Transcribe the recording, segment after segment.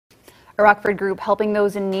A Rockford group helping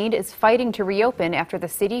those in need is fighting to reopen after the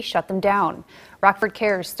city shut them down. Rockford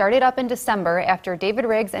Cares started up in December after David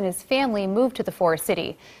Riggs and his family moved to the Forest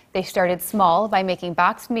City. They started small by making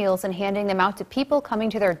boxed meals and handing them out to people coming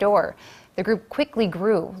to their door. The group quickly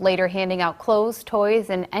grew, later handing out clothes, toys,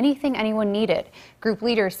 and anything anyone needed. Group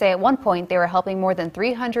leaders say at one point they were helping more than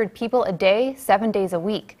 300 people a day, 7 days a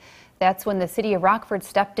week. That's when the city of Rockford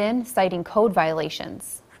stepped in, citing code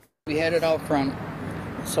violations. We had it out front.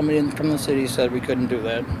 Somebody from the city said we couldn't do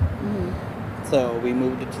that. So we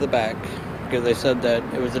moved it to the back because they said that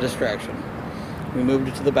it was a distraction. We moved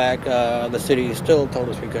it to the back. The city still told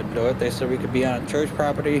us we couldn't do it. They said we could be on church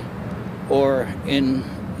property or in,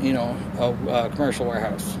 a commercial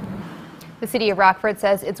warehouse. The city of Rockford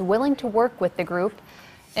says it's willing to work with the group.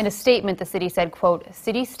 In a statement, the city said, quote,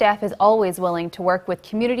 "City staff is always willing to work with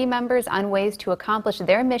community members on ways to accomplish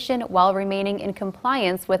their mission while remaining in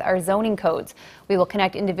compliance with our zoning codes. We will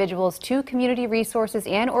connect individuals to community resources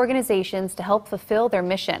and organizations to help fulfill their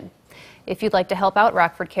mission." If you'd like to help out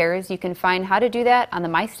Rockford Cares, you can find how to do that on the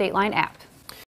My State Line app.